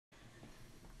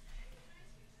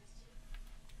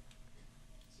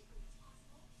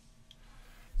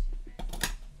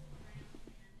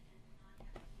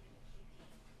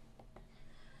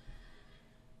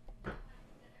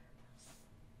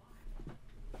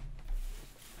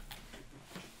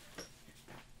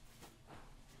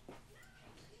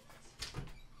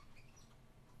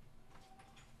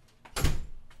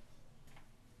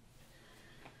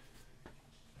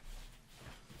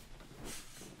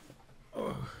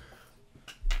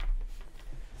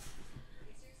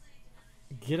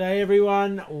G'day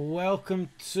everyone, welcome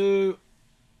to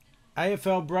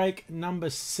AFL break number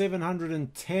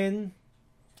 710.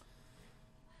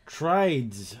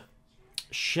 Trades.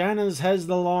 Shanners has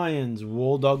the Lions,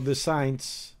 Wardog the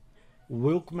Saints,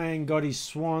 Wilkman got his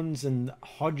Swans, and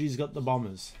Hodgie's got the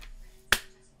Bombers.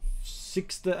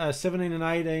 17 and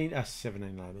 18,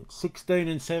 16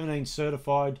 and 17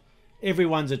 certified.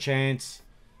 Everyone's a chance.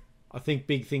 I think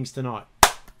big things tonight.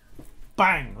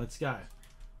 Bang! Let's go.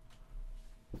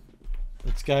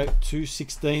 Let's go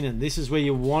 216, and this is where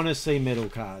you want to see medal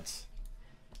cards.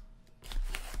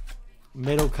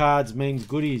 Medal cards means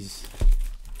goodies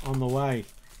on the way.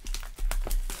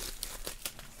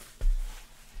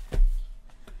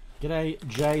 G'day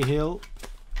Jay Hill.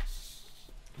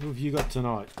 Who have you got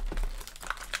tonight?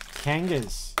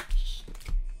 Kangas.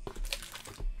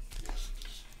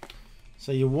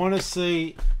 So you want to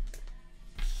see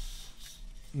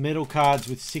medal cards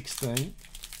with 16.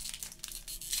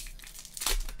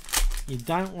 You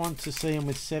don't want to see them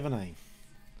with 17.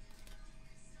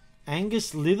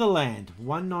 Angus Litherland,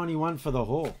 191 for the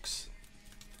Hawks.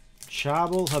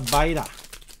 Charbel Habeda.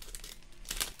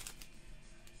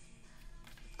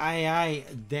 AA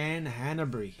Dan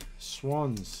Hanbury,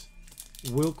 Swans.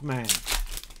 Wilkman.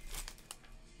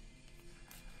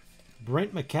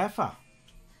 Brent McCaffer,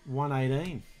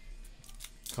 118.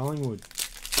 Collingwood.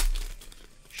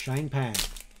 Shane Pan.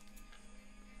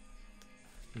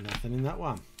 Nothing in that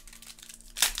one.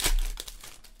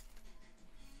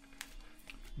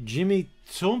 Jimmy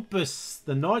Tumpus.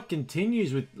 The night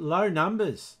continues with low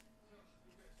numbers.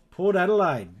 Port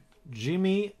Adelaide.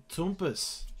 Jimmy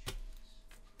Tumpus.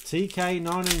 TK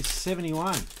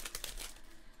 1971.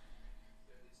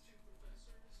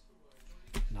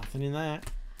 Nothing in that.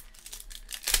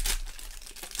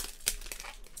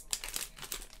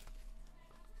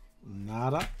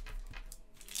 Nada.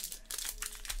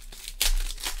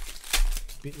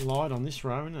 Bit light on this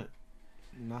row, isn't it?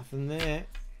 Nothing there.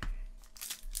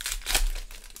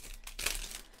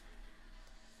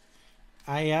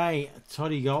 AA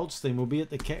Toddy Goldstein will be at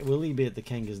the will he be at the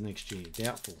Kangas next year?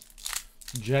 Doubtful.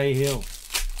 Jay Hill.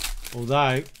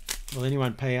 Although, will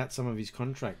anyone pay out some of his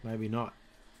contract? Maybe not.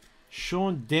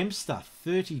 Sean Dempster,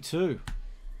 32.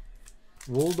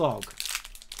 Waldog.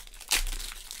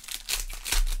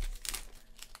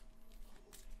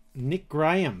 Nick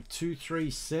Graham,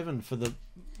 237 for the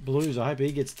Blues. I hope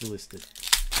he gets delisted.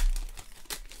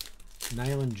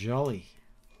 Nayland Jolly.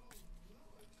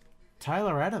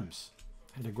 Taylor Adams.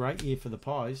 Had a great year for the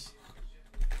Pies.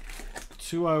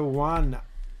 201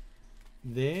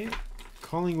 there.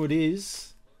 Collingwood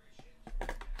is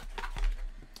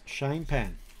Shane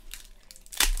Pan.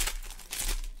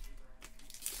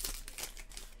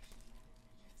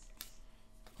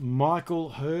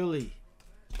 Michael Hurley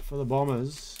for the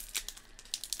Bombers.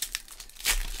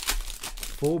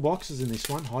 4 boxes in this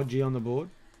one. Hodgie on the board.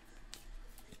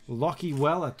 Lockie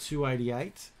Weller,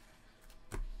 288.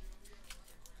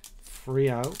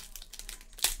 Freo.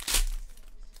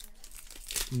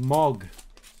 Mog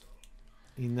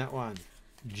in that one.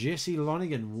 Jesse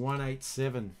Lonigan,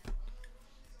 187.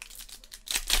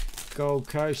 Gold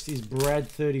Coast is Brad,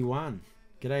 31.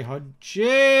 G'day,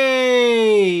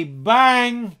 Hodgie.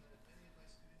 Bang!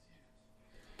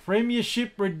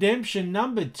 Premiership Redemption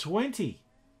numbered 20.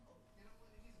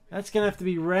 That's going to have to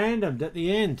be randomed at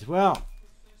the end. Well,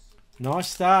 nice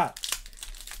start.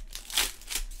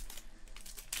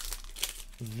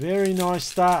 Very nice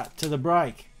start to the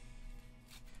break.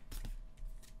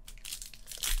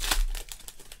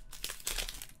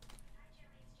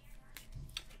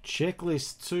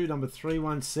 Checklist 2, number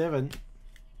 317.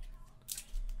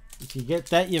 If you get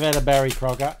that, you've had a Barry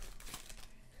Crocker.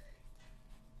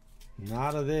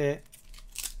 Nada there.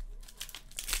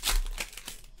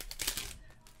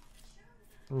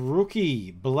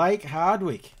 Rookie Blake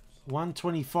Hardwick,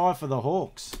 125 for the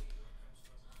Hawks.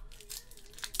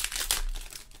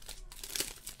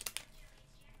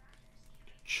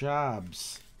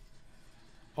 Charbs.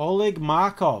 Oleg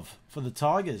Markov for the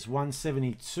Tigers,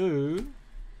 172.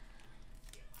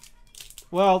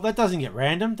 Well, that doesn't get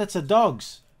random. That's a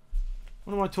Dogs.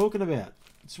 What am I talking about?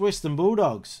 It's Western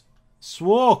Bulldogs.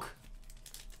 Swark.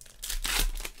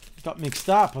 Got mixed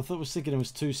up. I was thinking it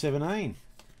was 217.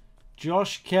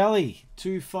 Josh Kelly,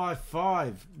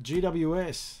 255.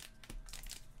 GWS.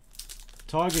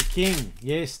 Tiger King.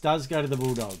 Yes, does go to the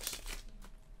Bulldogs.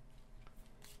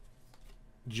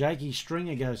 Jakey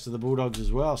Stringer goes to the Bulldogs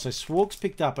as well. So Swark's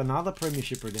picked up another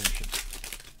Premiership Redemption.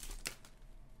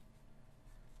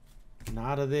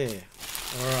 Nada there.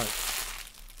 All right.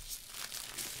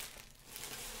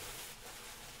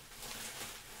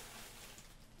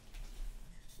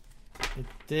 It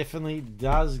definitely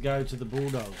does go to the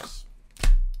Bulldogs.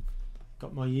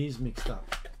 Got my years mixed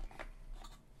up.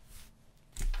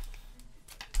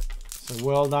 So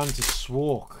well done to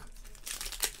Swark.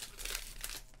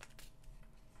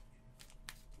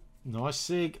 Nice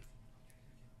sig.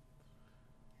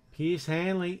 Pierce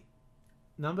Hanley,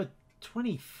 number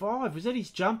 25. Was that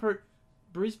his jumper at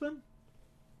Brisbane?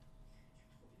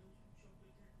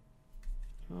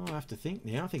 Oh, I have to think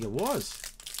now. I think it was.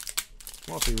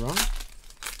 Might be wrong.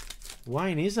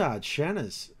 Wayne Izzard,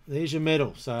 Shanners. There's your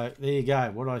medal. So there you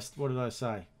go. What did I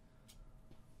say?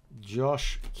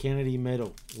 Josh Kennedy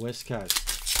medal, West Coast.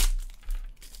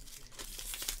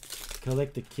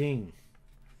 Collector King.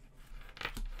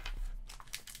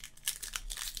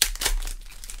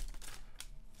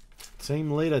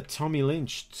 Team leader Tommy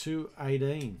Lynch,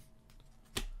 218.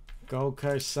 Gold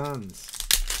Coast Suns.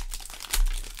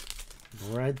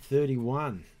 Brad,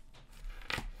 31.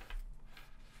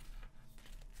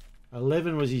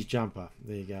 11 was his jumper.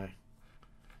 There you go.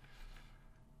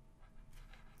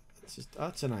 It's just, oh,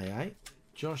 it's an A8.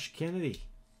 Josh Kennedy.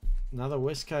 Another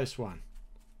West Coast one.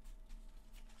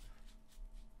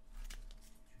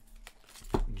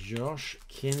 Josh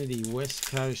Kennedy, West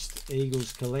Coast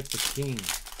Eagles Collector King.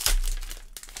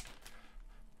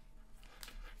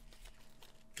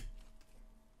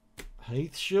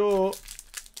 Heath Shaw,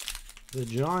 the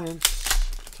Giants,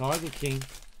 Tiger King.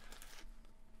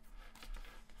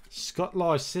 Scott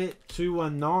Lysette,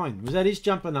 219. Was that his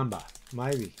jumper number?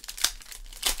 Maybe.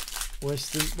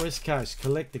 West Coast,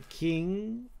 Collector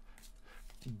King.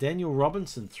 Daniel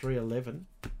Robinson, 311.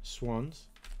 Swans.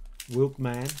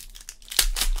 Wilkman.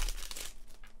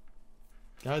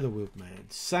 Go the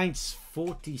Wilkman. Saints,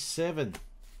 47.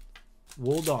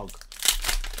 Wardog.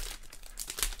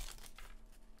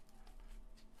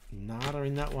 Nada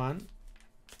in that one.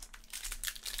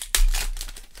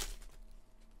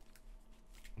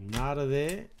 Nada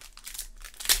there.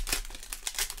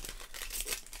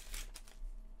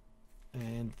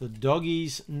 And the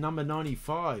Doggies, number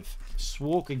 95.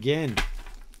 Swark again.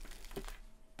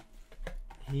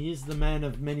 He is the man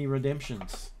of many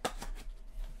redemptions.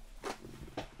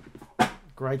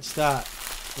 Great start.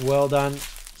 Well done,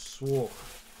 Swark.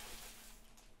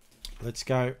 Let's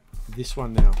go this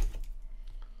one now.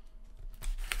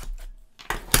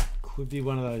 Could be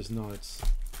one of those nights.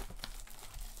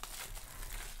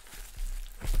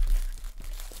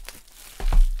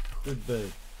 Could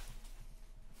be.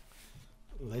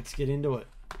 Let's get into it.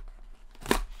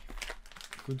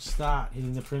 Good start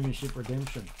hitting the Premiership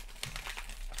redemption.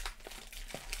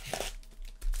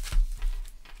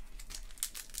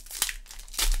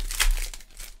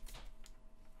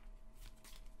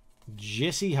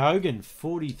 Jesse Hogan,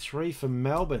 43 for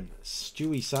Melbourne.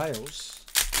 Stewie Sales.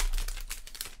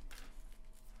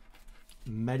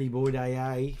 Matty Boyd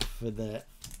AA for the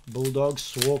Bulldogs.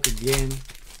 Swark again.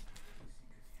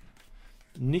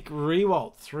 Nick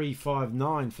Rewalt,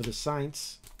 359 for the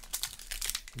Saints.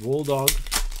 Waldog.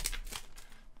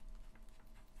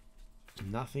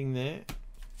 Nothing there.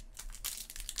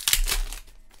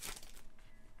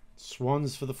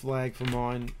 Swans for the flag for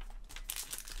mine.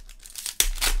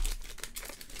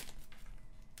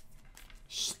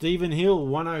 Stephen Hill,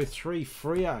 103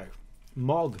 Freo.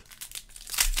 Mog.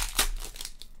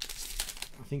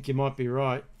 I think you might be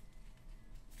right.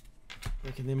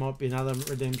 Reckon there might be another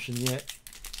redemption yet.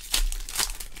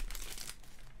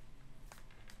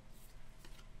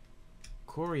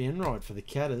 Corey Enright for the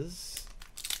Catters.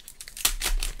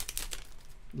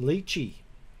 Leachy,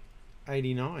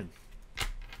 89.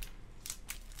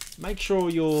 Make sure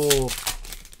your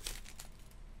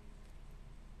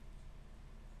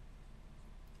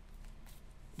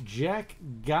Jack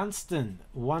Gunston,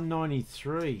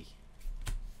 193.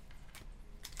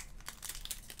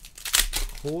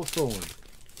 Hawthorne.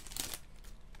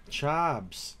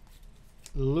 Charbs.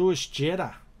 Lewis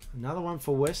Jetta. Another one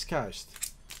for West Coast.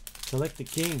 Select the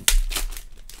King.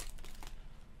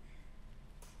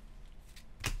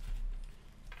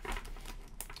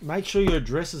 Make sure your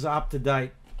addresses are up to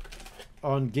date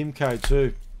on Gimco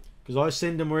too, because I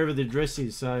send them wherever the address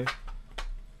is. So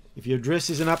if your address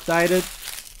isn't updated,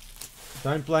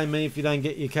 don't blame me if you don't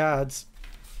get your cards.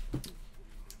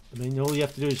 I mean, all you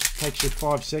have to do is takes you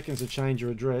 5 seconds to change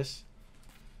your address.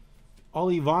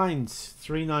 Ollie Vines,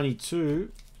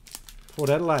 392. Port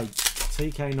Adelaide,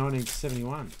 TK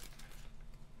 1971.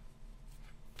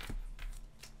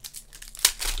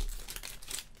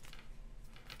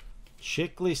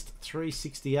 Checklist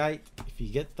 368. If you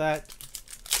get that,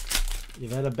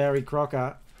 you've had a Barry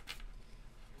Crocker.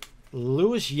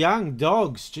 Lewis Young,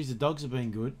 Dogs. Geez, the Dogs have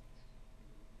been good.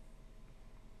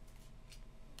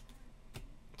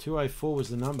 204 was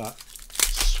the number.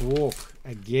 Swalk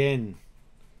again.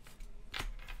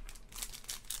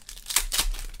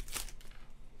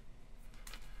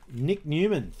 Nick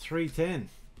Newman, 310.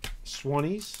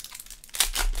 Swannies.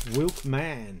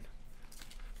 Wilkman.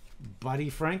 Buddy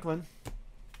Franklin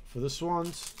for the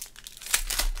Swans.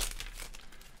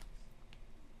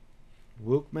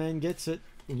 Wilkman gets it.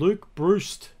 Luke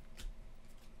Bruce.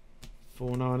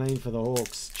 419 for the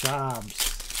Hawks. Charbs.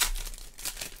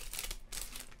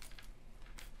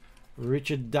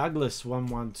 Richard Douglas,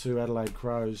 112 Adelaide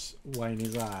Crows. Wayne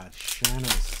Izzard.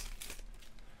 Shanners.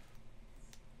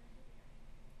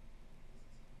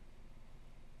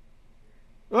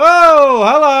 Oh,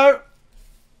 hello.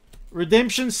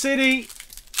 Redemption City.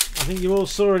 I think you all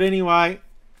saw it anyway.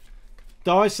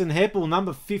 Dyson Heppel,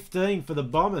 number 15 for the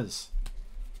Bombers.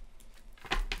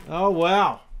 Oh,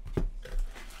 wow.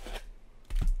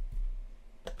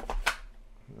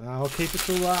 I'll keep it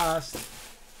till last.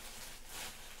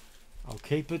 I'll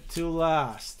keep it till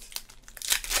last.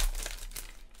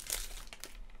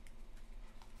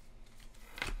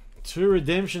 Two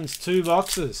redemptions, two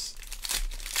boxes.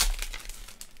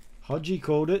 Hodgie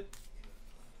called it.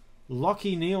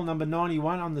 Lockie Neal, number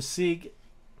 91 on the SIG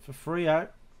for Freo.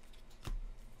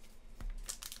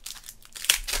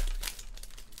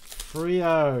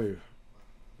 Freo.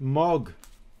 Mog.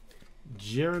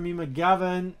 Jeremy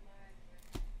McGovern.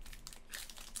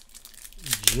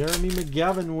 Jeremy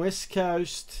McGovern, West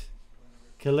Coast.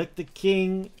 Collector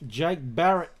King. Jake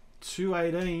Barrett,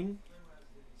 218.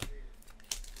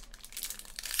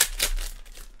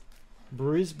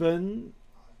 Brisbane.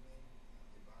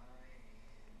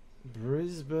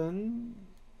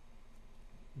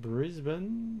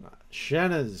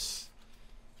 Shanners.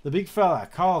 The big fella,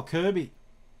 Kyle Kirby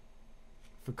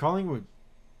for Collingwood.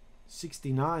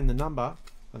 69 the number,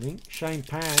 I think. Shane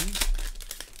Pan.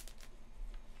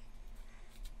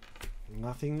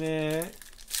 Nothing there.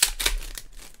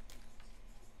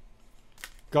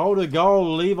 Goal to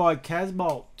goal, Levi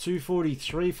Casbolt,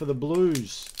 243 for the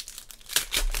Blues.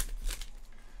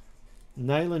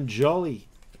 Nayland Jolly.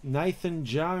 Nathan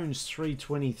Jones,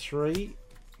 323.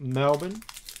 Melbourne.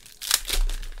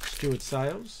 Stuart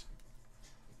Sales.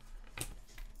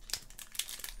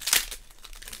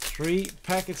 3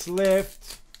 packets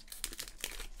left.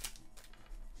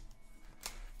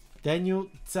 Daniel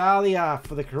Talia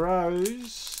for the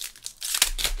Crows.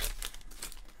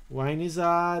 Wayne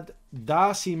Izzard.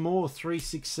 Darcy Moore,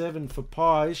 367 for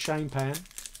Pies. Shane Pan.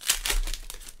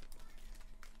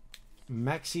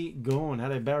 Maxi Gorn.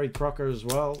 Had a Barry Crocker as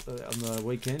well on the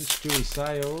weekend. Stewie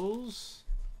Sales.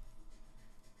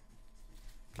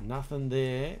 Nothing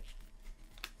there.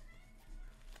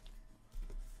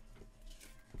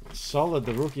 Solid,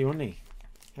 the rookie, wasn't he?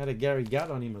 Had a Gary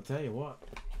Gutt on him, I'll tell you what.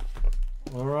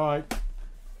 All right.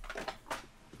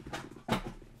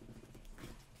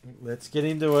 Let's get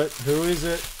into it. Who is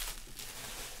it?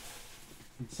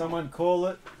 Did someone call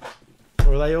it?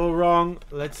 Or are they all wrong?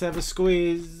 Let's have a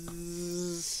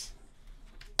squeeze.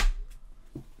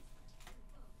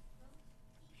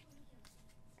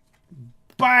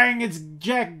 Bang! It's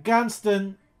Jack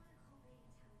Gunston.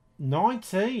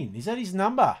 19. Is that his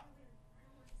number?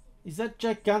 Is that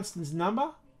Jack Gunston's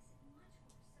number?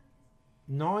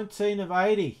 19 of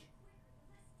 80.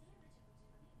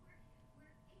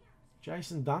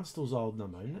 Jason Dunstall's old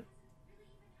number, isn't it?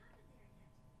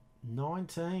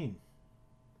 19.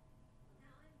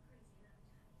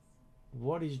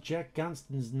 What is Jack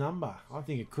Gunston's number? I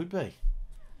think it could be.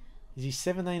 Is he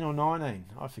 17 or 19?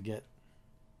 I forget.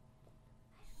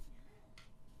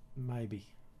 Maybe.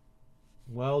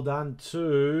 Well done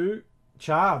to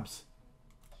Charbs.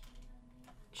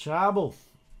 Charble.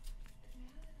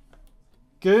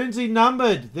 Guernsey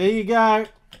numbered. There you go.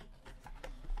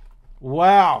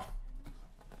 Wow.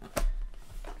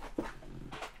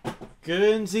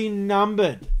 Guernsey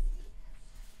numbered.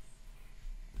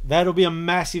 That'll be a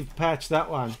massive patch, that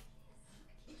one.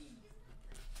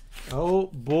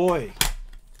 Oh, boy.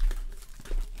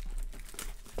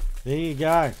 There you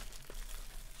go.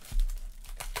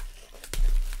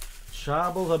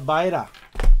 Charble the beta.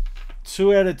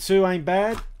 2 out of 2 ain't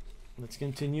bad. Let's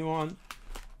continue on.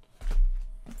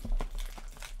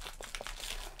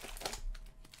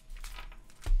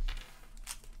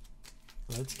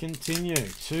 Let's continue.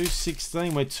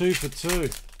 216. We're 2 for 2.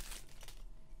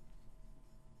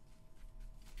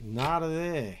 Nada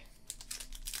there.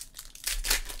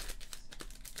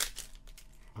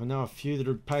 I know a few that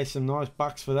would pay some nice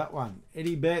bucks for that one.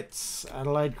 Eddie Betts,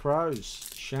 Adelaide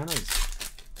Crows, Shanners.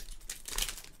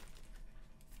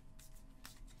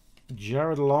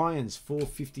 Jared Lyons,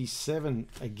 457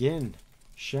 again,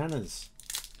 Shanners.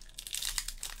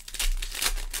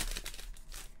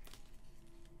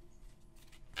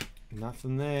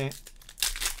 Nothing there.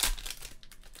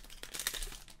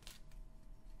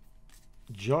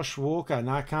 Josh Walker.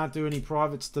 No, can't do any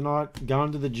privates tonight.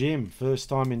 Going to the gym. First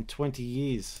time in 20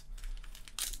 years.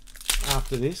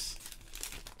 After this.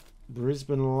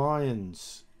 Brisbane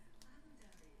Lions.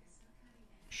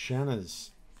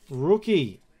 Shanners.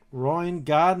 Rookie. Ryan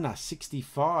Gardner.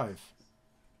 65.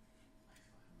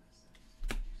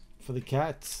 For the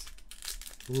Cats.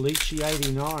 Leachy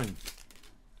 89.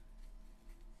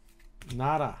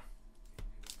 Nada.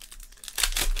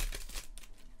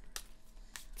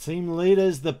 Team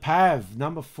leaders, the Pav.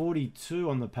 Number 42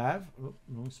 on the Pav. Oh,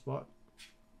 wrong spot.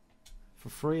 For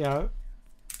Freo.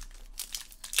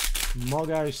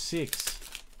 Mogo 6.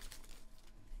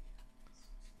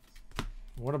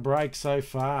 What a break so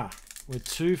far. We're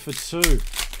 2 for 2.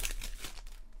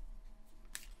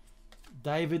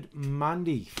 David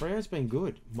Mundy. Freo's been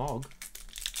good. Mog.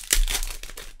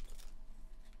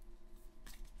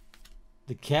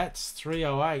 The Cats,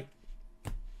 308.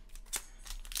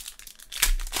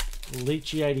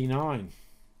 Leachy 89.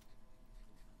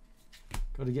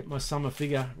 Got to get my summer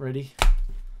figure ready.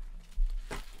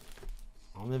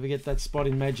 I'll never get that spot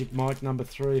in Magic Mike number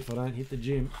 3 if I don't hit the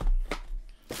gym.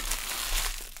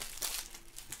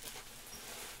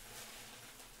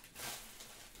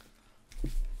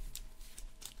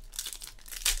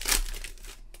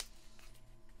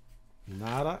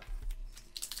 Nada.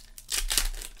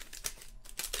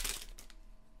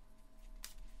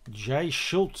 Jay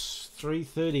Schultz,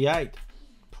 338.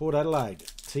 Port Adelaide,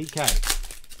 TK,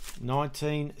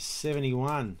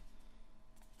 1971.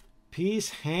 Pierce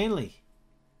Hanley,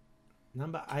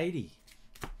 number 80.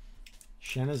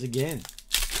 Shanners again.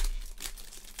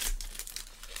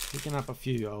 Picking up a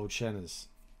few old Shanners.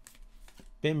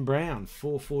 Ben Brown,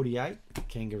 448.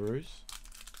 Kangaroos.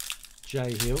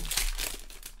 Jay Hill.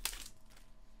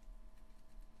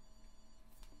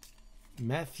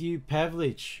 Matthew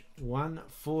Pavlich,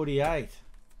 148.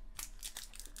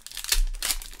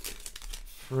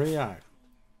 Freo.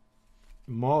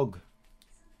 Mog.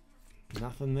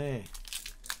 Nothing there.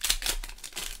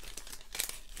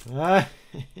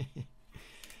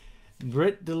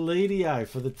 Brett Delidio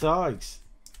for the Tigers.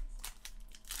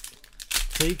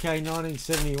 TK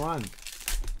 1971.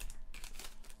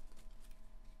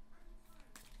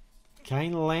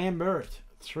 Kane Lambert,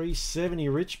 370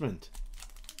 Richmond.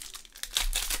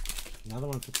 Another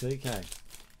one for TK.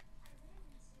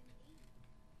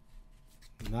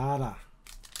 Nada.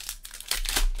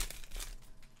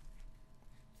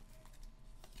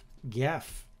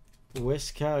 Gaff,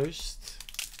 West Coast.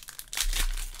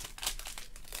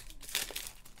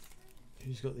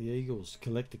 Who's got the Eagles?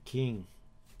 Collector King.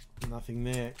 Nothing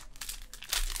there.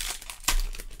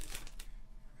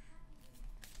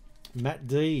 Matt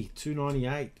D,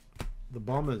 298. The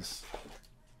Bombers.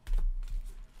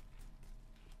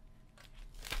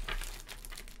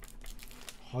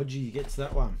 Hodgie gets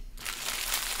that one.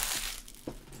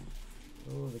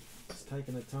 Oh, it's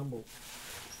taken a tumble.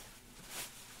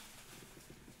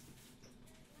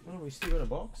 Oh, we still got a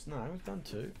box? No, we've done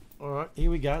 2. Alright, here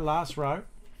we go. Last row.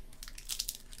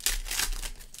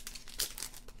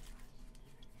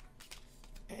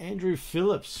 Andrew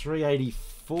Phillips,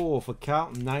 384 for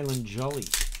Carlton. Nayland Jolly.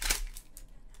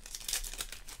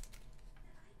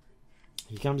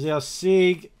 Here comes our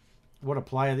Sig. What a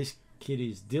player this kid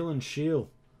is. Dylan Shield.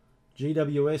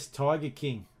 GWS Tiger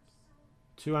King.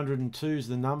 202 is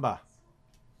the number.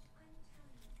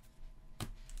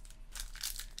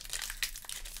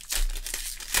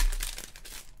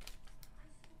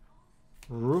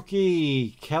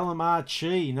 Rookie Callum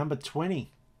Archie, number 20.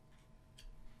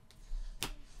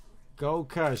 Gold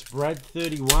Coast, Brad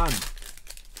 31.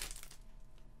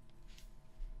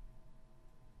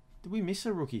 Did we miss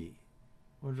a rookie?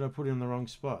 Or did I put it in the wrong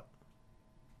spot?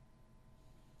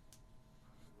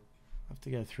 I have to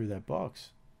go through that box.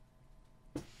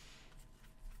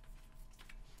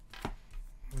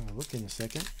 I'll look in a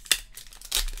second.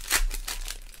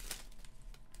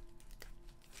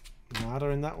 Nada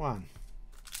in that one.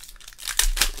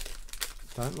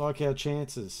 Don't like our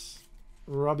chances.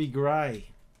 Robbie Gray,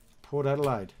 Port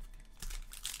Adelaide.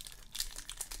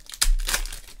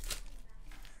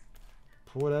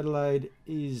 Port Adelaide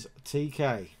is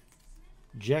TK.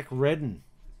 Jack Redden,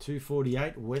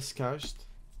 248, West Coast.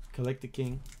 Collector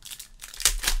King.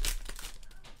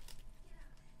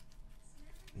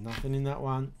 Nothing in that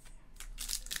one.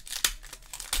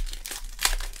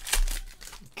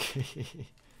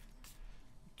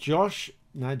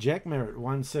 Jack Merritt,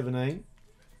 117.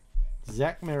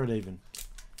 Zach Merritt even.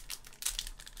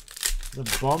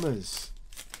 The Bombers.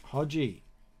 Hodgie.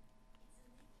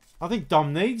 I think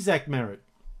Dom needs Zach Merritt.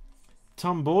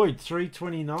 Tom Boyd,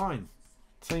 329.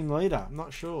 Team leader, I'm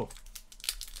not sure.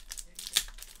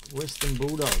 Western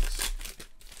Bulldogs.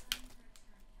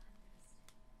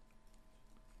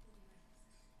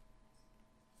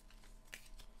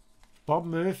 Bob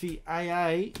Murphy,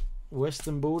 AA,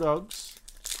 Western Bulldogs.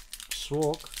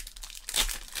 Swark.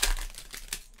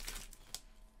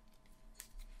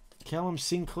 Callum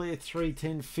Sinclair,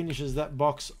 310, finishes that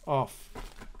box off.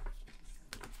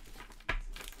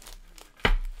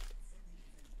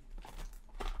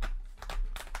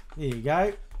 There you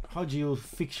go. Hodgie will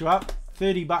fix you up.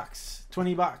 30 bucks,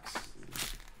 20 bucks,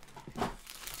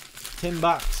 10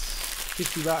 bucks,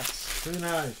 50 bucks. Who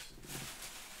knows?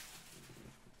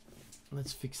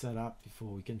 Let's fix that up before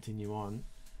we continue on.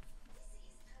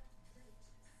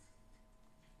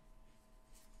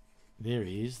 There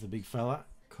he is, the big fella.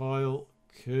 Kyle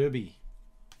Kirby.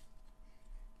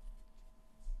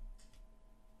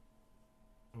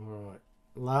 All right.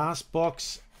 Last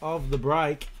box of the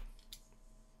break.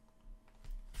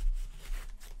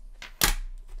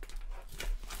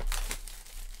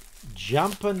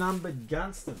 Jumper numbered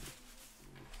Gunston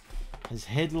has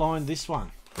headlined this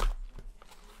one.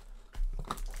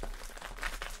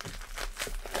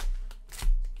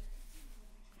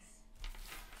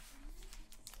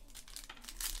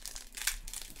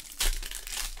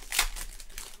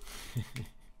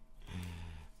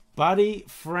 Buddy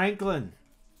Franklin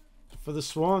for the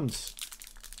Swans.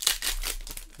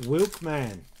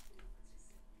 Wilkman.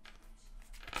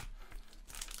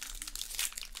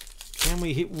 Can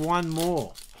we hit one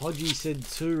more? Hodgie said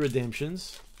 2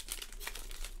 redemptions.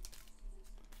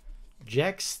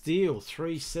 Jack Steele,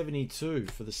 372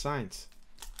 for the Saints.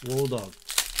 War Dog.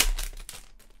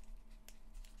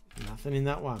 Nothing in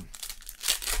that one.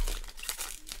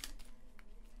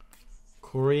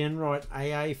 Corey Enright,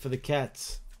 AA for the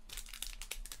Cats.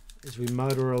 As we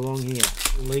motor along here.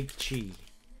 Leakchi.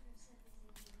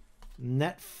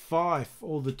 Nat Fife,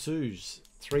 all the 2s.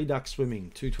 3 duck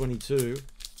swimming, 222.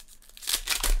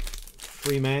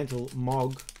 Fremantle,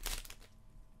 Mog.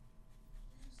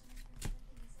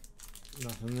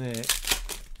 Nothing there.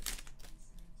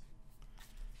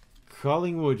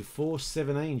 Collingwood,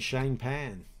 417, Shane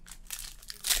Pan.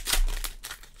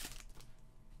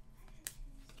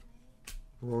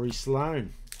 Rory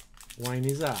Sloane, Wayne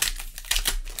Izzard.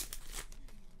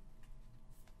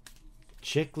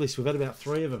 Checklist, we've had about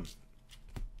 3 of them.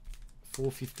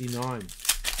 459.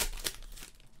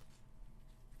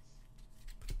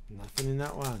 Nothing in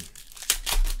that one.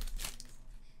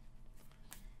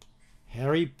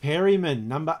 Harry Perryman,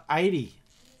 number 80.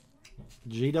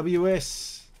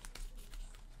 GWS.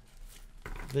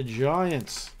 The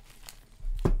Giants.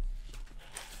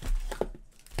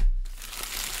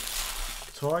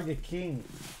 Tiger King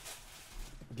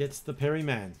gets the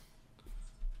Perryman.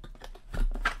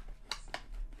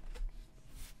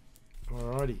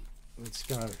 Alrighty, let's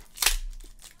go.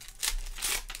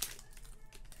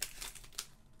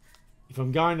 If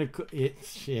I'm going to...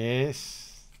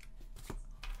 yes.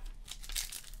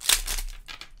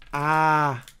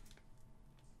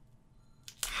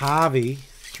 Harvey,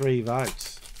 3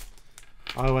 votes.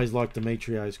 I always like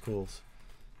Demetrio's calls.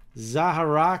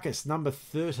 Zaharakis, number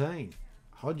 13.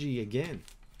 Hodgie again.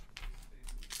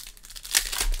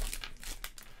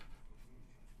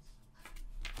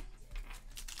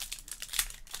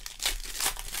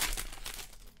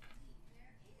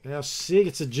 How sick.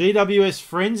 It's a GWS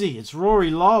frenzy. It's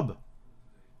Rory Lobb.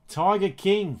 Tiger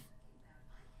King.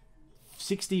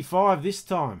 65 this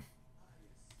time.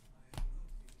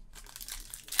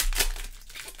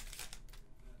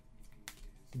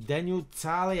 Daniel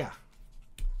Talia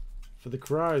for the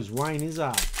Crows. Wayne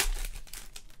Izzard.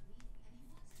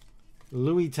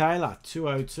 Louis Taylor,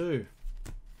 202.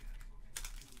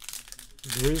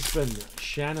 Brisbane,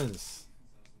 Shannons.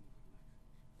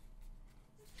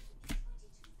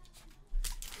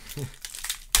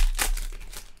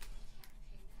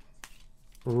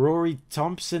 Rory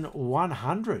Thompson,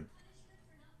 100.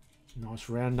 Nice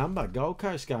round number. Gold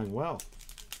Coast going well.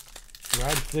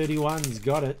 Brad 31's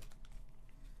got it.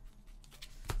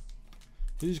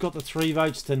 Who's got the 3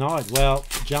 votes tonight? Well,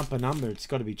 jumper number. It's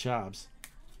got to be Charbs.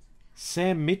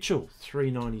 Sam Mitchell,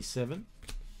 397.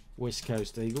 West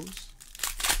Coast Eagles.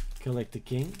 Collector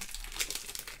King.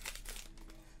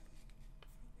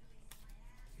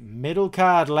 Medal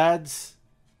card, lads.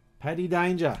 Paddy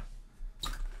Danger.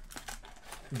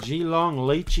 Geelong,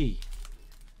 Leachy.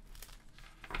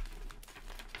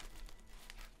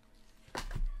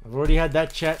 I've already had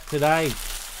that chat today,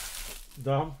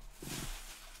 Dom.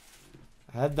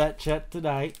 I had that chat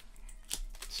today.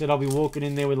 Said I'll be walking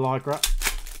in there with Lycra.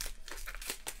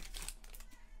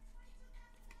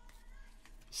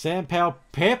 Sam Powell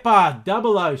Pepper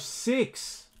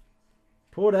 006.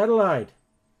 Port Adelaide.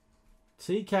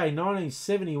 TK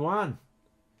 1971.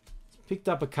 Picked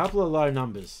up a couple of low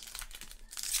numbers.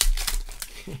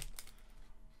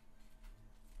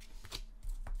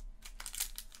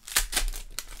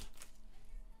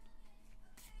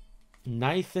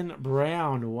 Nathan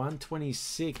Brown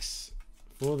 126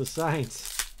 for the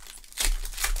Saints.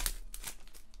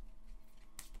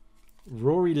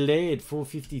 Rory Laird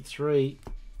 453.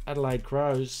 Adelaide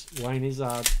Crows. Wayne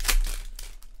Izzard.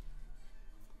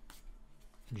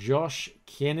 Josh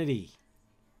Kennedy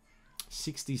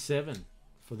 67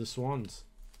 for the Swans.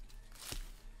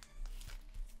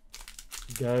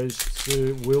 Goes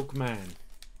to Wilkman.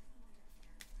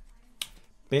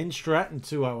 Ben Stratton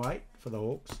 208 for the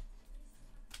Hawks.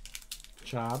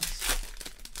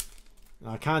 Charbs.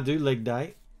 I can't do leg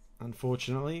day,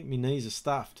 unfortunately. My knees are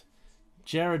stuffed.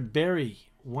 Jared Berry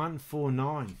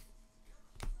 149.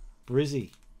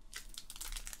 Brizzy.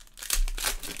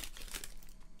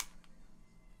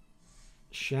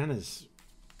 Shanners.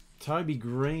 Toby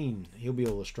Green. He'll be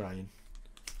all Australian.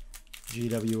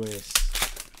 GWS.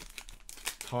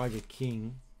 Tiger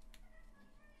King.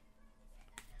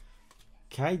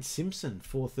 Cade Simpson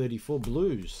 434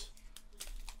 Blues.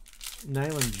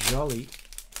 Nayland Jolly.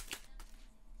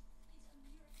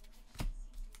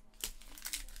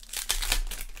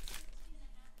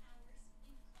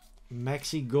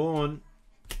 Maxi Gorn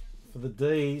for the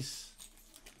D's.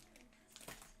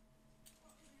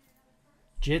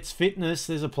 Jets Fitness,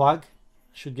 there's a plug.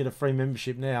 Should get a free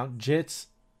membership now. Jets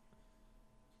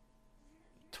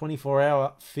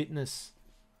 24-hour fitness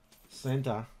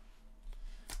centre.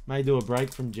 May do a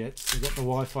break from Jets. We've got the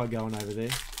Wi-Fi going over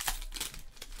there.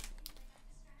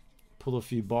 Pull a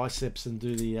few biceps and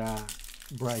do the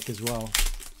break as well.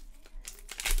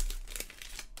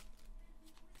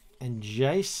 And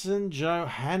Jason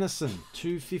Johannesson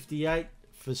 258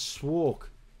 for Swark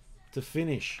to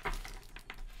finish.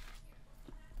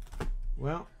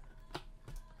 Well,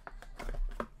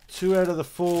 2 out of the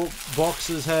 4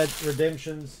 boxes had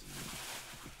redemptions.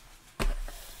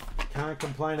 Can't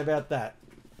complain about that.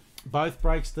 Both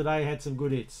breaks today had some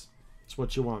good hits. That's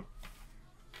what you want.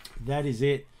 That is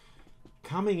it.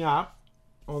 Coming up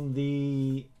on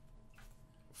the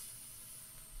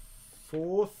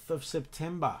 4th of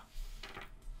September.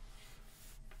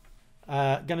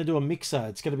 Going to do a mixer.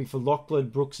 It's going to be for Lachlan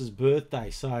Brooks' birthday.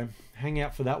 So hang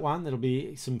out for that one. There'll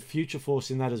be some Future Force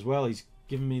in that as well. He's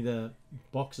given me the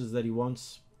boxes that he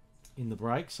wants in the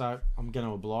break. So I'm going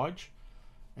to oblige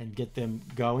and get them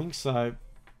going. So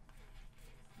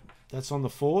that's on the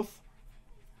 4th.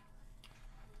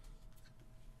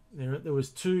 There was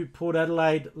 2 Port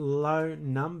Adelaide low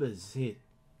numbers hit.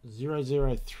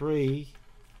 003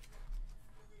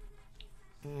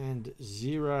 and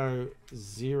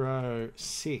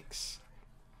 006.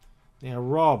 Now,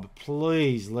 Rob,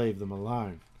 please leave them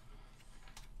alone.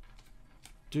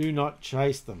 Do not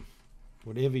chase them,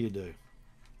 whatever you do.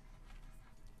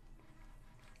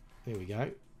 There we go.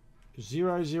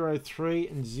 003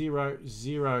 and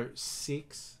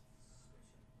 006.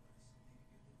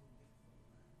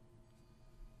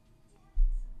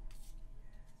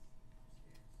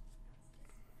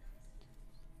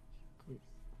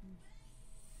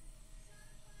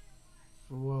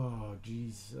 Whoa,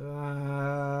 jeez.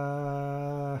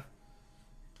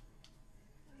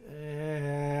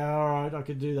 Yeah, all right, I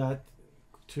could do that.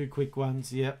 2 quick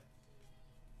ones, yep.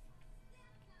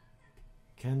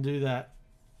 Can do that.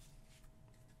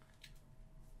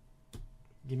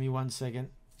 Give me 1 second.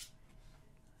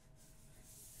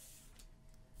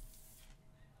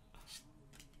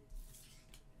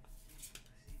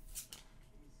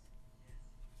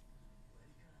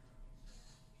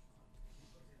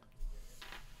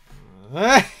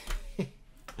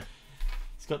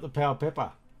 It's got the Power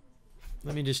Pepper.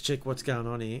 Let me just check what's going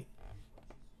on here.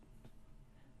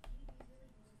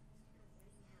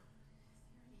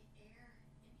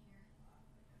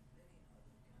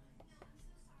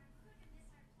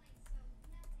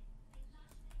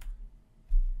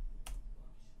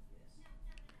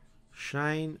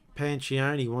 Shane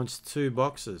Pancioni wants 2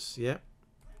 boxes. Yep.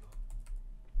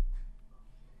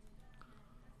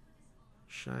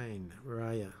 Shane, where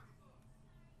are you?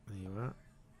 There you are.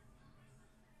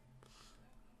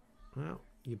 Well,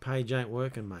 your page ain't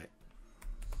working, mate.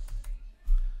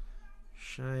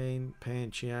 Shane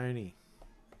Pancioni.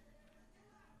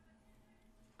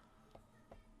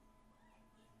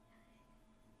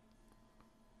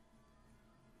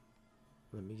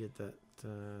 Let me get that.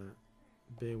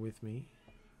 Bear with me.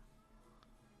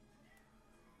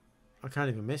 I can't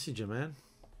even message her, man.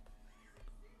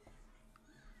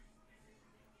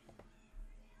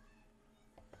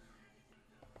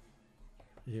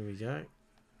 Here we go.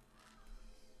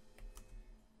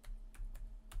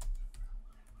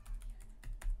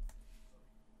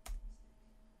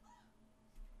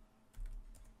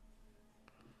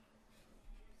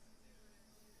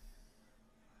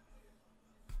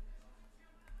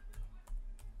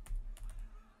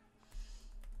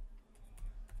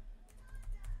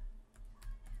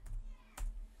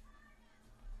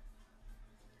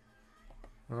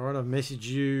 All right, I've messaged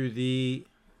you the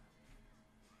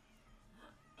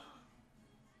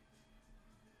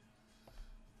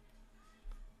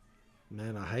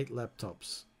man. I hate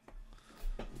laptops.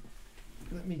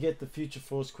 Let me get the Future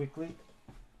Force quickly.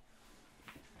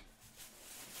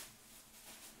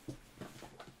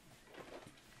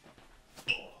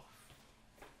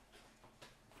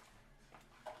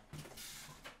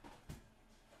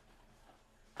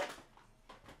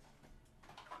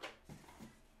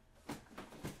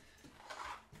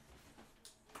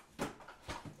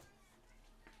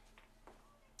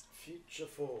 Future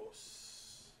Force.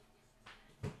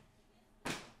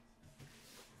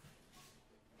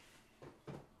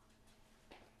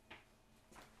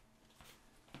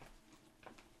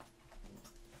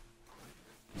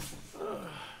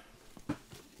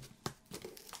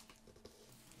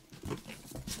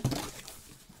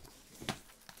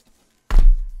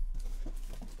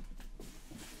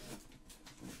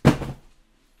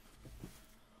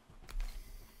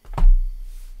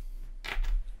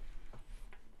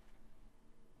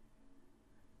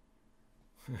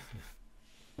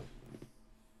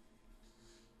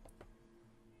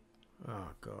 Oh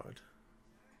God.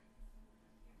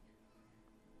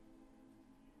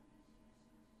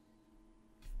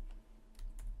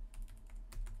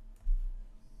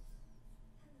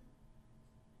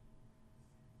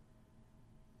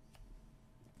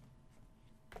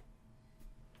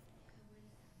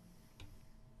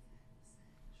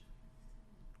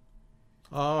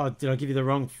 Oh, did I give you the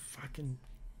wrong fucking...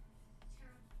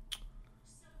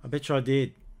 I bet you I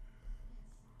did.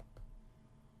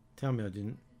 Tell me I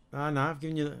didn't. Oh, no, I've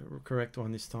given you the correct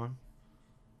one this time.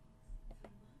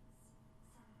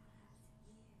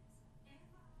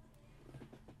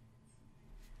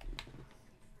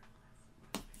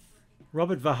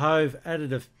 Robert Verhoeven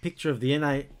added a picture of the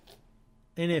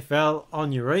NFL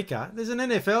on Eureka. There's an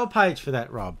NFL page for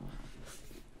that, Rob.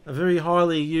 A very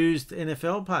highly used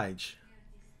NFL page.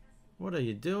 What are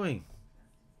you doing?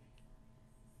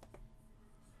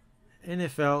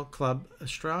 NFL Club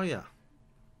Australia.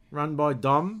 Run by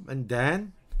Dom and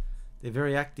Dan. They're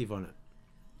very active on it.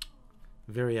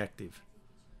 Very active.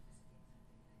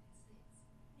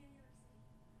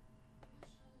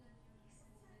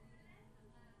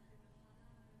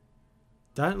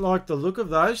 Don't like the look of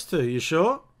those two. You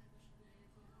sure?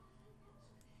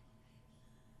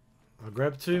 I'll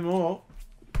grab two more.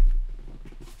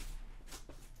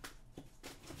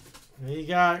 There you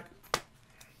go.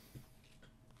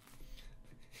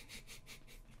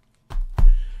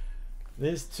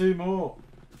 There's two more.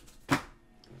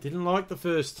 Didn't like the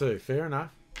first two. Fair enough.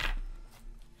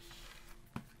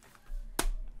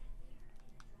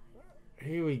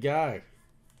 Here we go.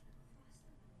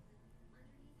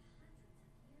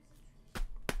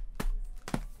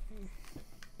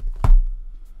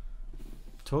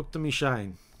 Talk to me,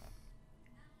 Shane.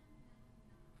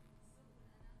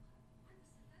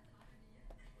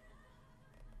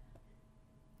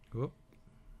 Whoop.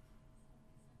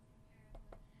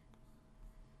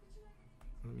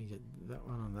 Let me get that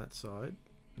one on that side.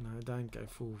 No, don't go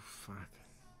full fuck.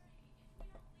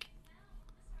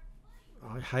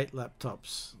 I hate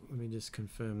laptops. Let me just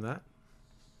confirm that.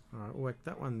 Alright, whack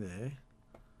that one there.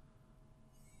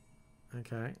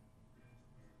 Okay.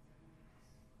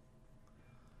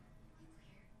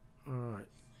 Alright.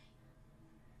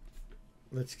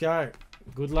 Let's go.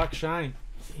 Good luck, Shane.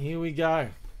 Here we go.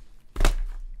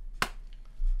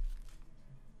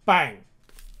 Bang!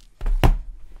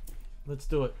 Let's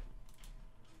do it.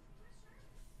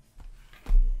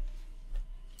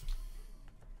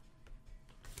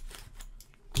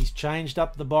 He's changed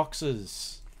up the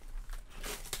boxes.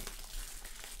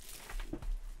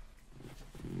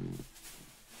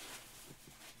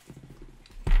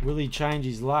 Will he change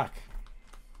his luck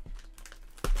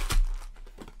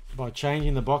by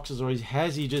changing the boxes, or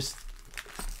has he just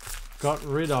got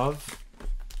rid of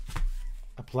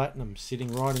a platinum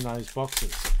sitting right in those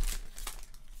boxes?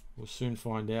 We'll soon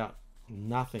find out.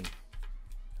 Nothing.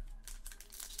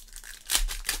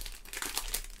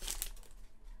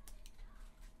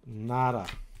 Nada.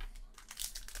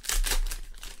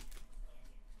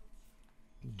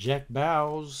 Jack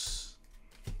Bowles.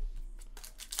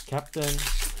 Captain.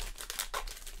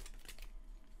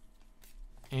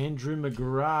 Andrew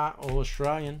McGrath, All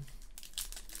Australian.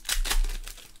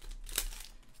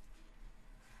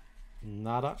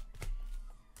 Nada.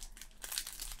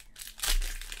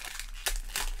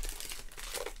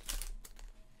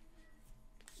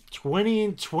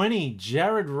 $20/20,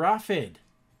 Jared Ruffhead.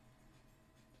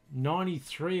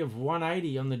 93 of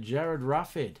 180 on the Jared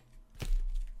Ruffhead.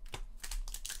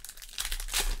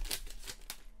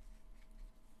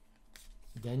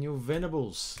 Daniel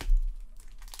Venables.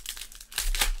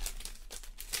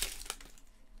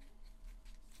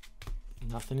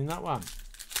 Nothing in that one.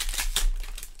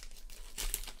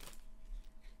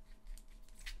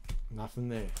 Nothing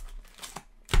there.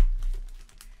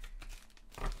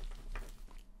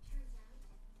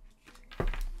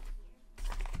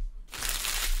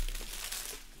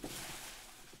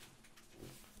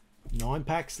 Nine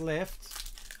packs left.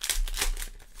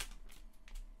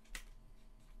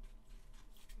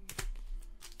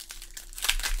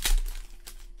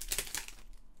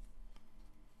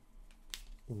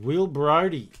 Will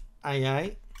Brody,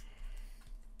 AA.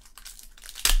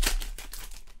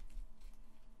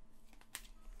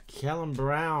 Callum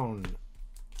Brown,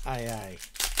 AA.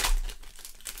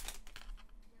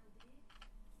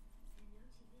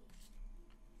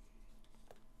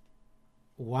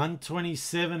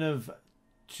 $127 of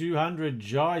 200,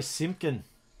 Jai Simpkin.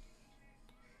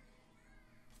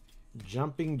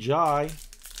 Jumping Jai.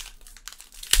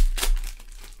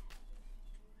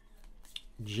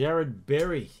 Jared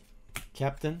Berry,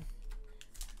 captain.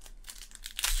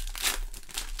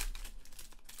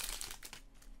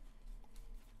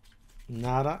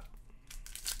 Nada.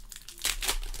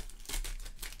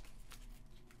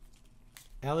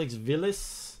 Alex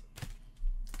Villis.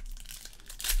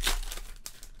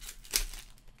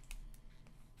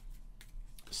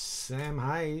 Sam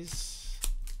Hayes.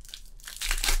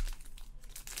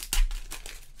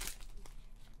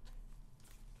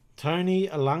 Tony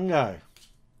Alungo.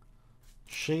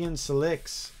 Sheehan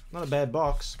Selects. Not a bad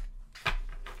box.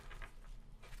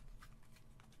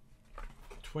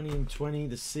 20/20,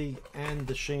 the C and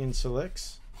the Sheehan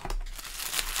Selects.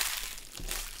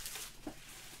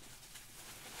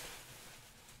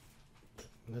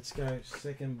 Let's go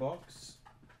second box.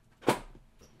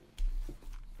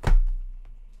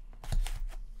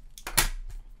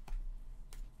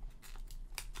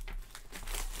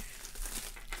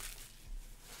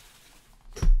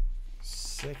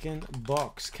 Second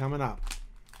box coming up.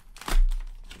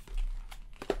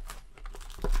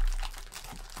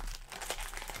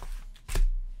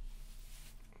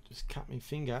 Just cut my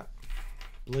finger.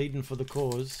 Bleeding for the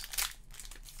cause.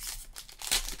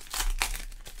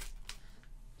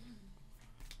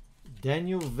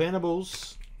 Daniel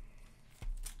Venables.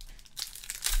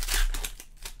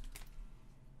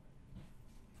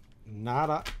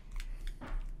 Nada.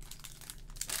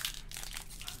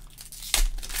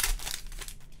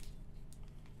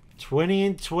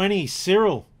 $20/20,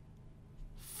 Cyril.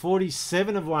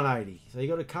 47 of 180. So you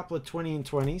got a couple of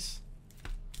 20/20s.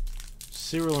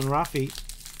 Cyril and Ruffy.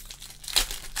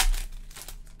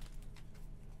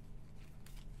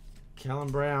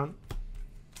 Callum Brown.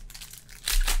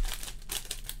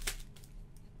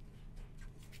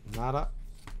 Nada.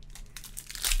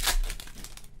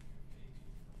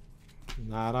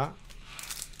 Nada.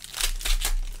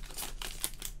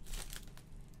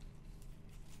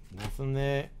 Nothing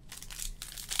there.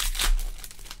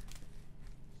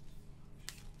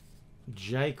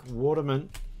 Jake Waterman.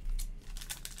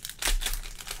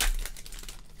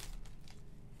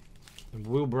 And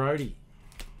Will Brody.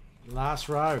 Last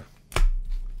row.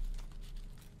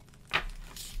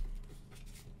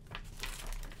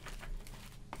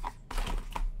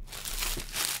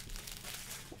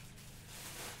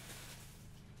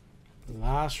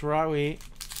 Last row here.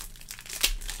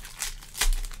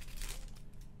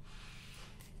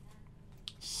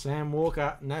 Sam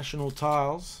Walker, National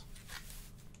Tiles.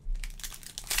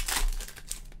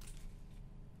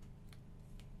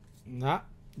 Nah.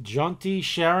 Jonty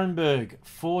Scharenberg,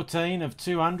 14 of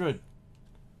 200.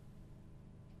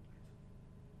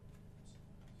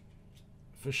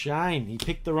 For Shane, he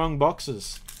picked the wrong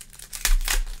boxes.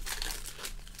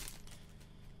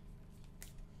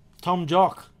 Tom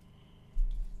Jock,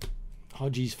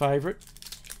 Hodgie's favourite.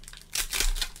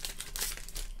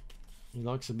 He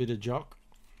likes a bit of Jock.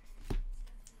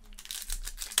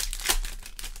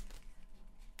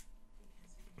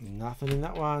 Nothing in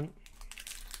that one.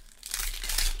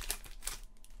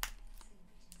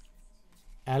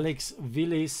 Alex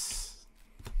Villis.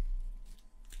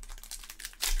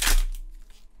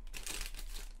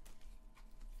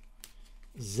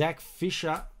 Zach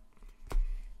Fisher.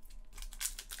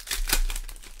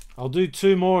 I'll do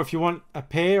 2 more. If you want a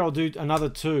pair, I'll do another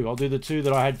 2. I'll do the 2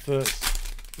 that I had first.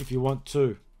 If you want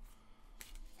 2.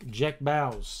 Jack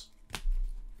Bowles.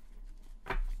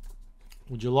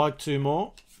 Would you like 2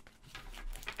 more?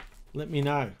 Let me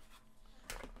know.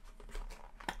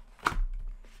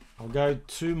 I'll go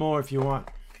 2 more if you want.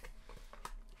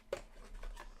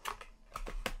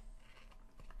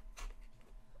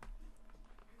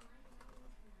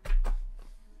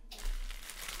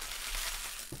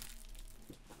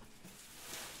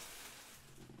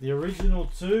 The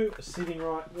original 2 are sitting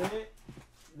right there.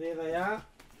 There they are.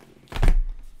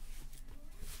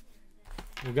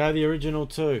 We'll go the original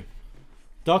 2.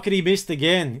 Doherty missed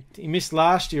again. He missed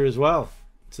last year as well.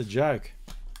 It's a joke.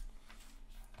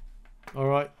 All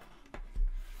right.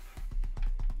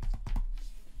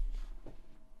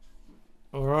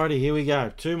 Alrighty, here we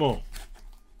go. 2 more.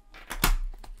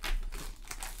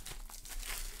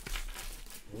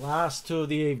 Last 2 of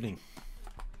the evening.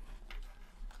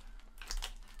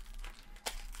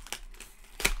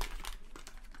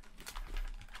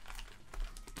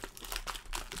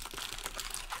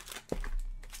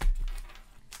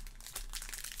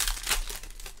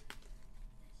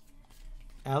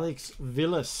 Alex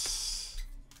Villas.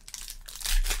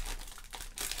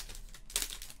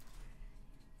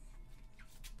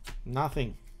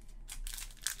 Nothing.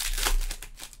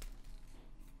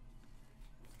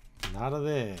 Nada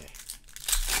there.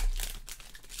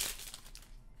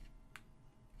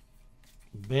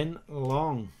 Ben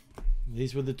Long.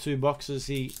 These were the 2 boxes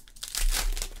he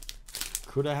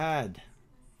could have had.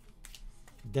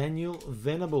 Daniel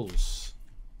Venables.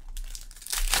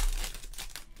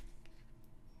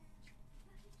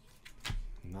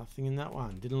 Nothing in that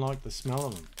one. Didn't like the smell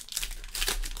of them.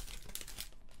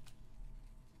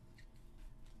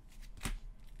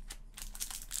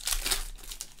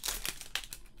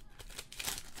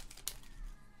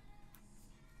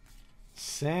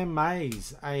 Sam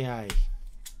Mays, AA.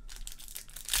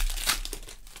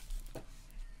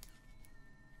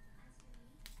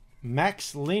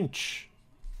 Max Lynch.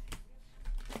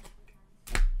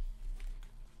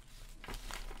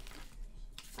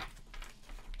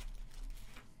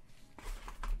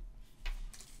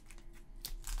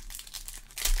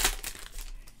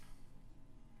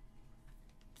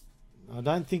 I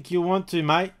don't think you want to,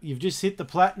 mate. You've just hit the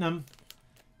platinum.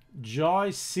 Jai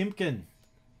Simpkin.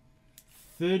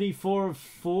 34 of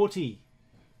 40.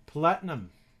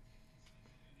 Platinum.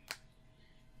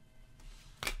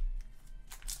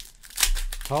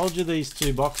 Told you these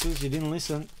 2 boxes. You didn't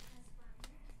listen.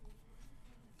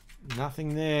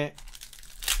 Nothing there.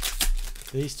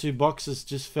 These 2 boxes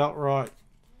just felt right.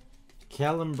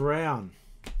 Callum Brown.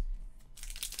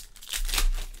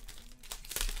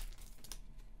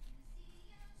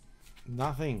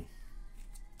 Nothing.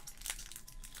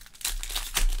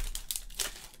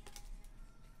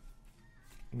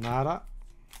 Nada.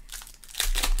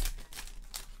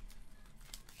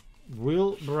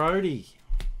 Will Brody.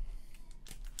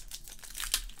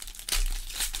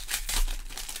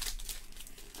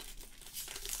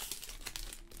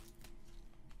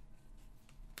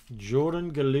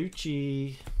 Jordan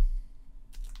Gallucci.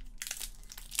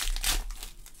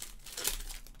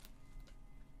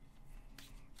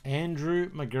 Andrew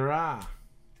McGrath.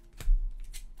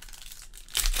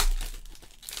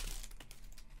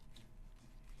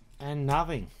 And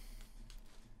nothing.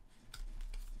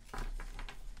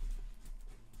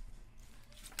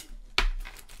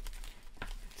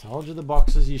 Told you the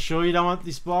boxes. You sure you don't want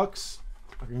this box?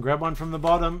 I can grab one from the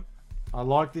bottom. I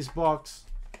like this box.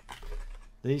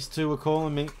 These 2 are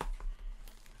calling me.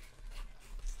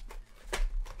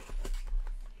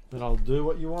 But I'll do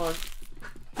what you want.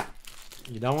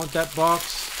 You don't want that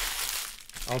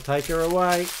box? I'll take her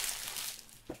away.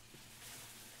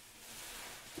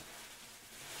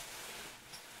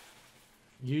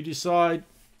 You decide.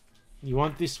 You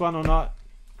want this one or not?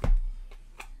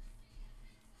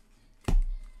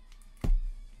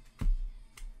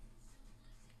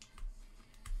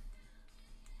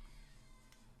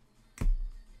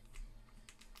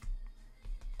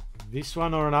 This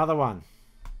one or another one?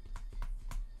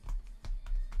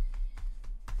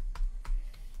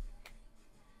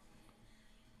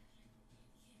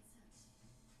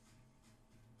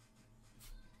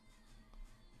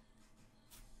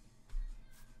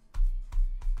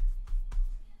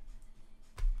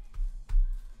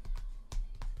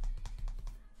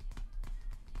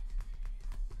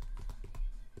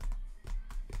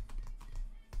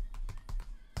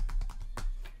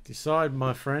 Decide,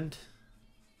 my friend.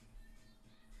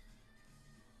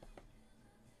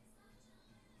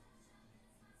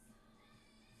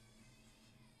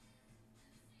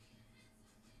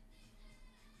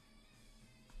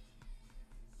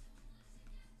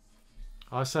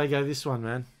 I say go this one,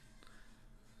 man.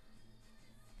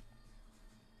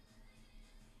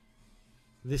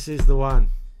 This is the one.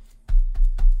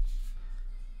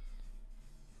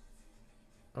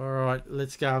 Alright,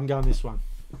 let's go. I'm going this one.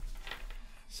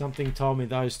 Something told me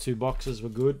those two boxes were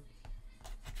good.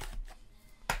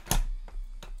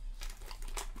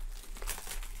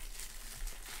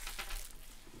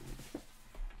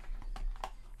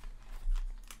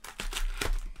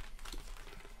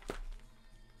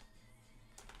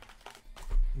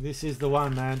 This is the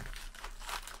one, man.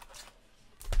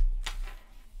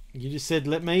 You just said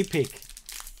let me pick.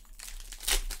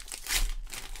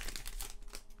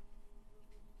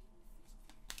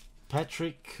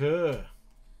 Patrick Kerr.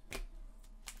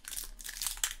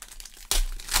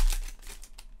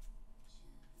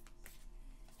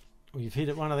 Well, you've hit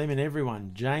at one of them in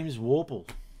everyone. James Warple.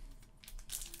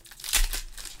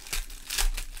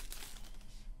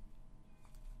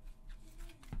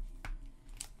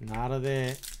 Nada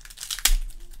there.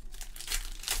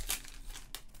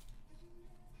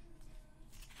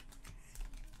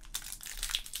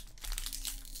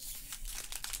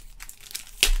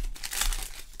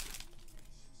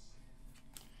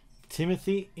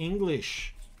 Timothy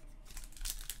English.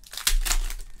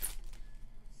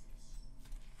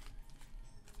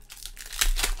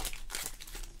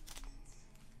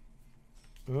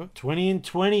 Oh, 20 and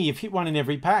 20. You've hit one in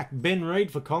every pack. Ben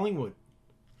Reid for Collingwood.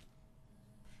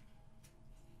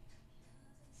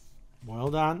 Well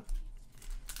done.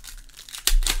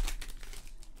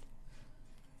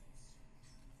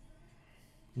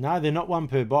 No, they're not one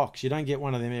per box. You don't get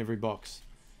one of them every box.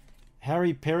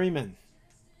 Harry Perryman.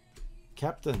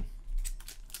 Captain.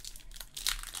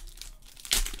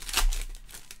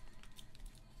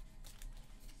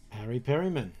 Harry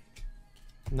Perryman.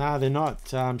 No, they're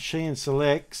not. Sheehan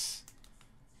Selects.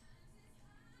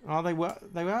 Oh, they were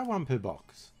one per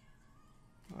box.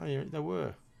 Oh, yeah, they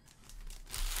were.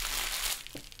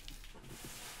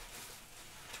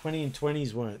 20 and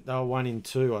 20s weren't. They were 1 in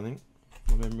 2, I think.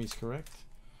 My memory's correct.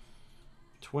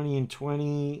 20 and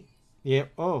 20. Yeah.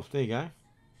 Oh, there you go.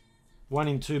 1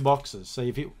 in 2 boxes. So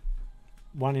you've hit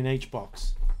 1 in each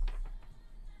box.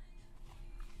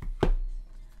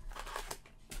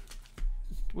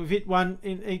 We've hit 1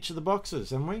 in each of the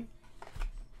boxes, haven't we?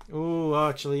 Oh,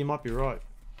 actually, you might be right.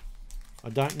 I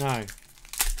don't know.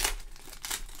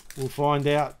 We'll find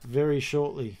out very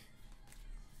shortly.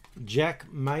 Jack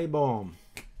Maybaum.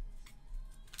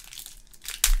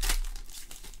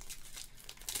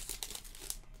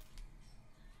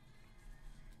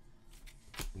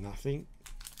 Nothing.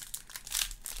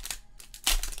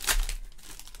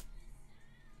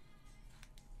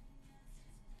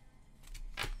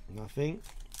 Nothing.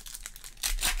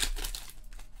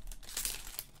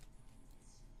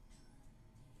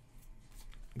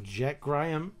 Jack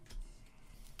Graham.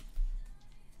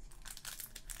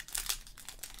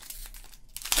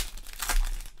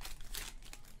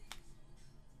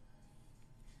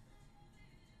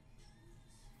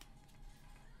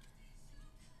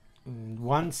 And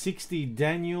 160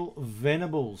 Daniel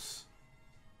Venables.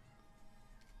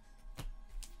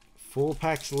 4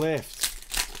 packs left.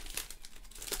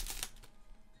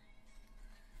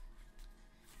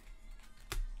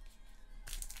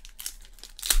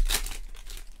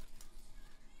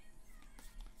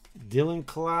 Dylan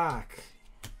Clark.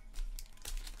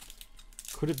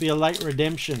 Could it be a late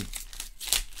redemption?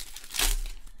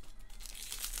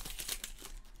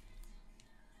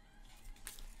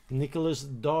 Nicholas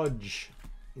Dodge.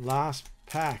 Last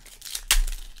pack.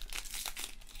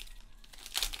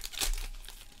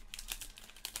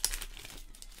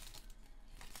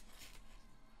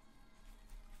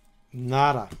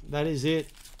 Nada. That is it.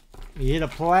 You hit a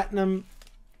platinum.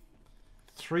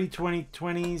 3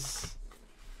 2020s.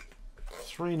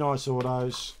 3 nice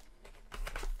autos.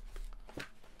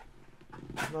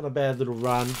 Not a bad little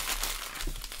run.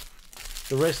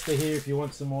 The rest are here if you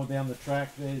want some more down the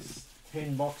track. There's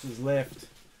 10 boxes left.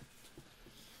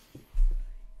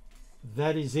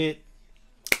 That is it.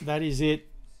 That is it.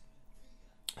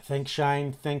 Thanks,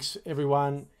 Shane. Thanks,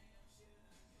 everyone.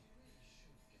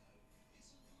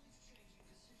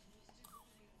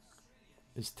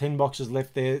 There's 10 boxes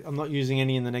left there. I'm not using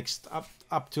any in the next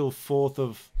up till 4th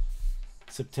of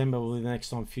September will be the next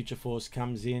time Future Force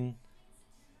comes in.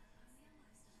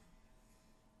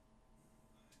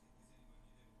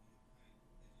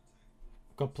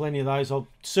 Got plenty of those. I'll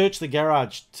search the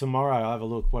garage tomorrow. I'll have a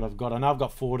look what I've got. I know I've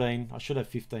got 14. I should have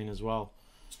 15 as well.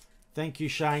 Thank you,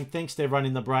 Shane. Thanks to everyone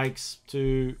in the breaks.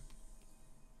 To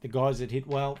the guys that hit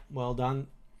well, well done.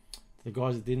 To the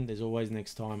guys that didn't, there's always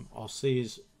next time. I'll see you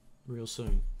real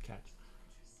soon. Catch.